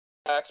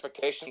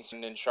expectations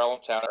in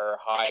Charlottetown are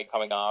high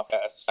coming off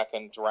a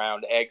second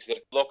round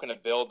exit. Looking to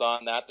build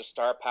on that. The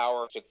star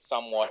power is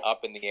somewhat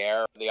up in the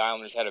air. The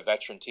Islanders had a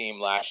veteran team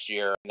last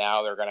year.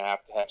 Now they're going to have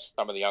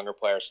some of the younger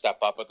players step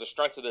up. But the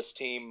strength of this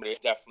team is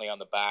definitely on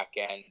the back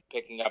end.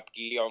 Picking up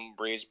Guillaume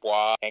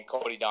Brisebois and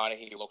Cody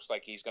Donaghy looks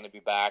like he's going to be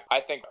back. I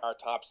think our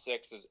top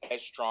six is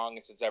as strong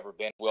as it's ever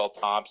been. Will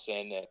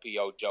Thompson and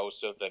P.O.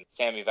 Joseph and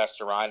Sammy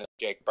Vesterine and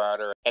Jake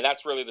Barter. And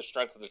that's really the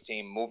strength of the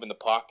team, moving the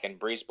puck. And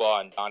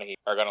Brisebois and Donaghy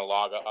are going to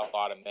log a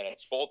lot of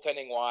minutes.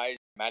 Goaltending-wise,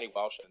 Matty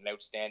Welsh had an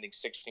outstanding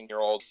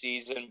 16-year-old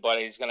season, but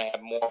he's going to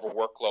have more of a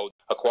workload.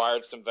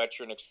 Acquired some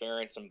veteran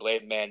experience in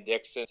Blade Man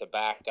Dixon to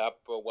back up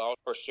Welsh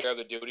or share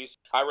the duties.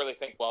 I really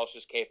think Welsh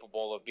is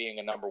capable of being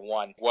a number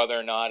one. Whether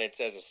or not it's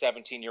as a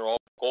 17-year-old,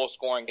 goal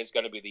scoring is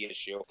going to be the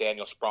issue.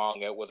 Daniel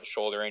Sprong out with a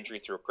shoulder injury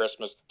through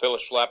Christmas.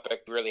 Phyllis Schlepik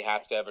really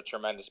has to have a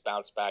tremendous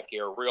bounce back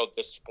here. A real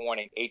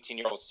disappointing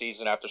 18-year-old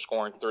season after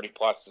scoring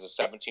 30-plus as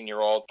a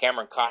 17-year-old.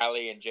 Cameron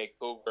Kiley and Jake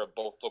Cougar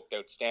both looked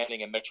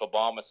outstanding, and Mitchell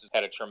Balmas has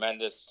had a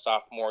tremendous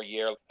sophomore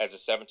year as a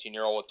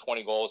 17-year-old with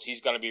 20 goals.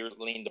 He's going to be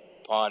leaned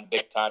upon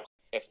big time.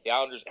 If the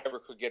Islanders ever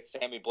could get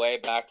Sammy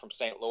Blais back from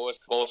St. Louis,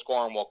 goal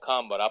scoring will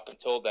come. But up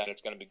until then,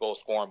 it's going to be goal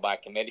scoring by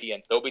committee.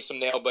 And there'll be some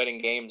nail-biting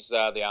games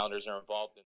the Islanders are involved in.